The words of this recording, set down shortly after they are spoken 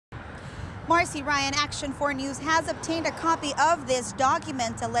Marcy Ryan, Action 4 News, has obtained a copy of this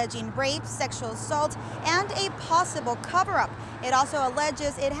document alleging rape, sexual assault, and a possible cover-up. It also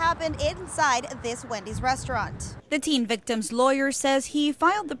alleges it happened inside this Wendy's restaurant. The teen victim's lawyer says he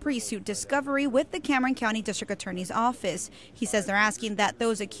filed the pre-suit discovery with the Cameron County District Attorney's Office. He says they're asking that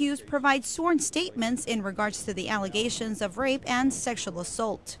those accused provide sworn statements in regards to the allegations of rape and sexual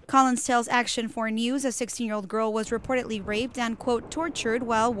assault. Collins tells Action 4 News a 16-year-old girl was reportedly raped and, quote, tortured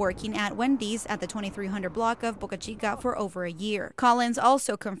while working at Wendy's at the 2300 block of Boca Chica for over a year. Collins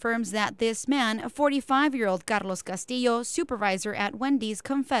also confirms that this man, a 45-year-old Carlos Castillo, supervisor at Wendy's,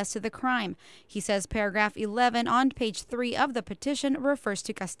 confessed to the crime. He says paragraph 11 on page 3 of the petition refers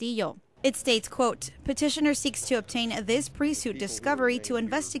to Castillo. It states, quote, petitioner seeks to obtain this pre-suit discovery to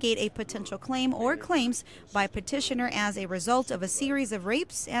investigate a potential claim or claims by petitioner as a result of a series of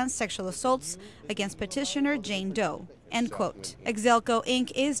rapes and sexual assaults against petitioner Jane Doe. End quote. Exelco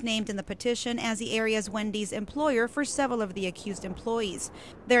Inc. is named in the petition as the area's Wendy's employer for several of the accused employees.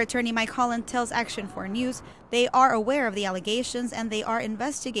 Their attorney, Mike Holland, tells Action 4 News they are aware of the allegations and they are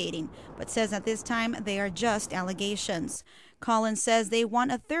investigating, but says at this time they are just allegations. Collins says they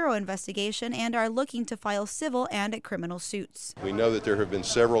want a thorough investigation and are looking to file civil and criminal suits. We know that there have been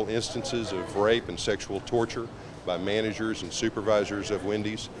several instances of rape and sexual torture by managers and supervisors of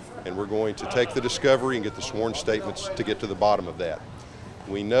Wendy's, and we're going to take the discovery and get the sworn statements to get to the bottom of that.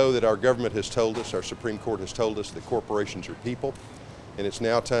 We know that our government has told us, our Supreme Court has told us that corporations are people, and it's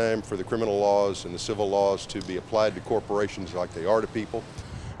now time for the criminal laws and the civil laws to be applied to corporations like they are to people.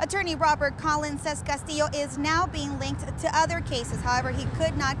 Attorney Robert Collins says Castillo is now being linked to other cases. However, he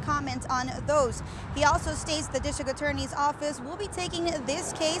could not comment on those. He also states the district attorney's office will be taking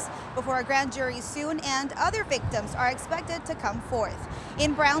this case before a grand jury soon, and other victims are expected to come forth.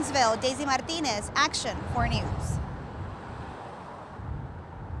 In Brownsville, Daisy Martinez, Action 4 News.